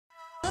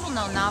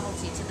little-known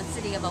novelty to the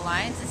city of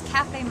Alliance is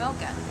Cafe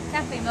Mocha.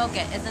 Cafe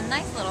Mocha is a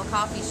nice little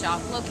coffee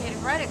shop located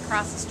right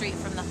across the street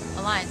from the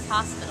Alliance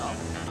Hospital.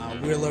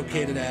 We're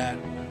located at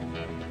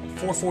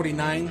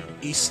 449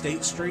 East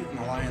State Street in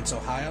Alliance,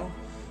 Ohio.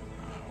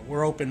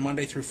 We're open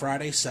Monday through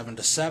Friday, 7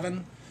 to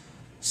 7,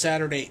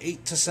 Saturday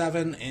 8 to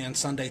 7, and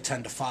Sunday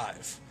 10 to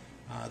 5.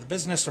 The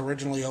business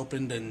originally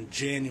opened in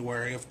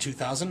January of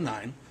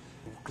 2009.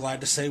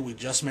 Glad to say we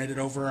just made it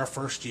over our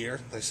first year.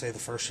 They say the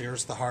first year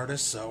is the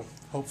hardest, so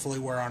hopefully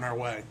we're on our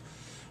way.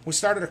 We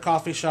started a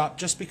coffee shop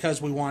just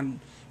because we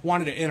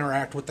wanted to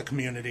interact with the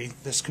community.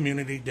 This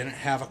community didn't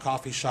have a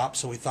coffee shop,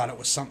 so we thought it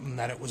was something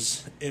that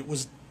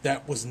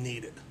was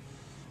needed.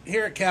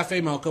 Here at Cafe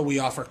Mocha, we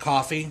offer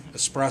coffee,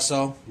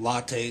 espresso,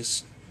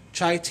 lattes,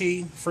 chai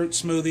tea, fruit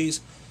smoothies,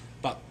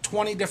 about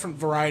 20 different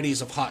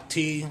varieties of hot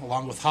tea,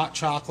 along with hot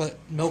chocolate,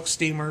 milk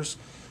steamers,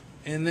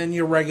 and then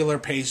your regular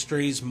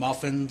pastries,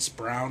 muffins,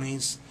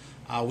 brownies.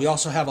 We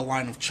also have a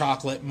line of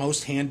chocolate,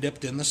 most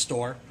hand-dipped in the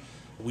store.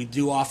 We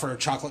do offer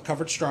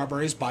chocolate-covered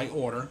strawberries by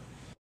order.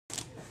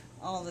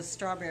 All the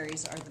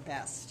strawberries are the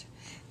best.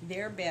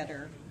 They're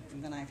better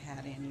than I've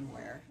had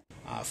anywhere.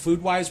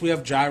 Food-wise, we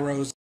have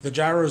gyros. The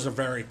gyros are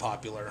very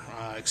popular,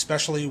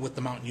 especially with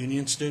the Mount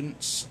Union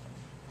students.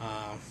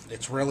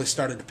 It's really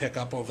started to pick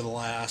up over the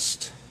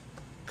last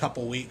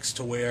couple weeks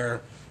to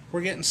where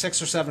we're getting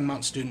 6 or 7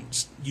 Mount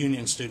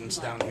Union students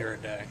down here a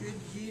day. Good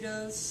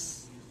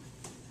Vito's,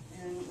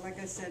 and like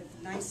I said,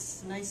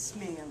 nice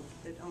man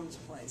that owns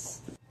the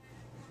place.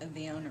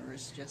 The owner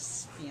is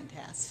just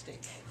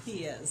fantastic.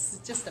 He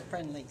is just a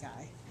friendly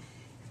guy,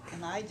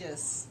 and I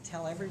just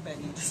tell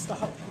everybody to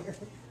stop here.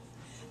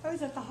 I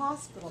was at the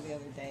hospital the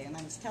other day, and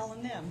I was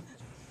telling them.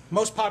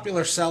 Most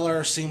popular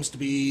seller seems to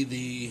be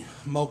the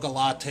mocha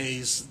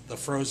lattes, the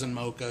frozen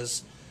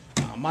mochas.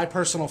 My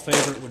personal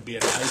favorite would be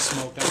an ice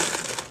mocha.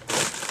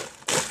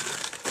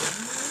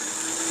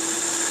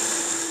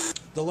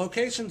 The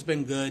location's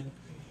been good.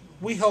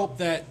 We hope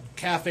that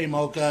Cafe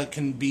Mocha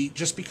can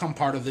just become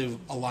part of the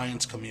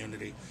Alliance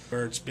community,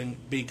 where it's been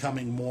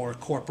becoming more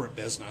corporate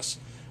business,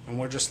 and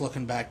we're just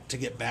looking to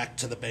get back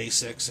to the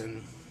basics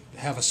and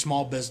have a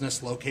small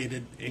business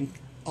located in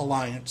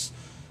Alliance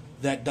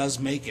that does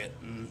make it,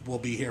 and will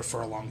be here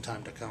for a long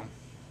time to come.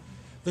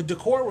 The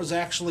decor was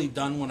actually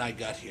done when I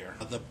got here.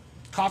 The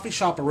coffee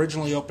shop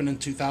originally opened in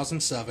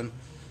 2007.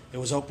 It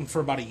was open for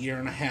about a year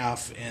and a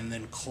half and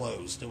then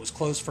closed. It was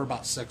closed for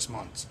about 6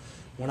 months.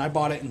 When I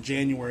bought it in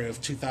January of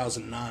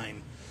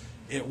 2009,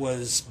 it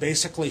was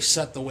basically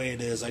set the way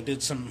it is. I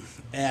did some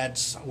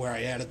ads where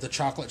I added the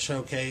chocolate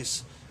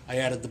showcase. I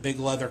added the big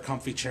leather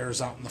comfy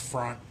chairs out in the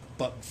front.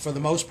 But for the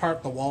most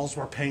part, the walls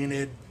were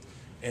painted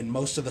and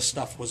most of the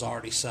stuff was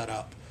already set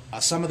up.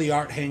 Some of the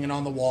art hanging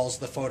on the walls,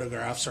 the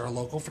photographs, are a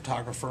local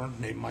photographer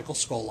named Michael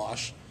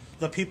Skolosh.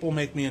 The people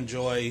make me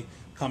enjoy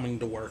coming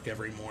to work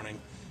every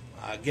morning.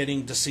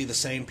 Getting to see the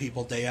same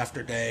people day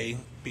after day,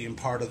 being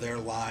part of their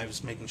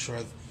lives, making sure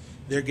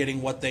they're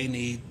getting what they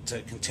need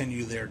to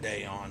continue their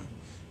day on.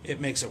 It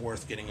makes it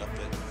worth getting up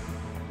at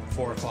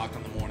 4 o'clock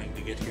in the morning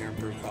to get here and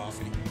brew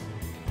coffee.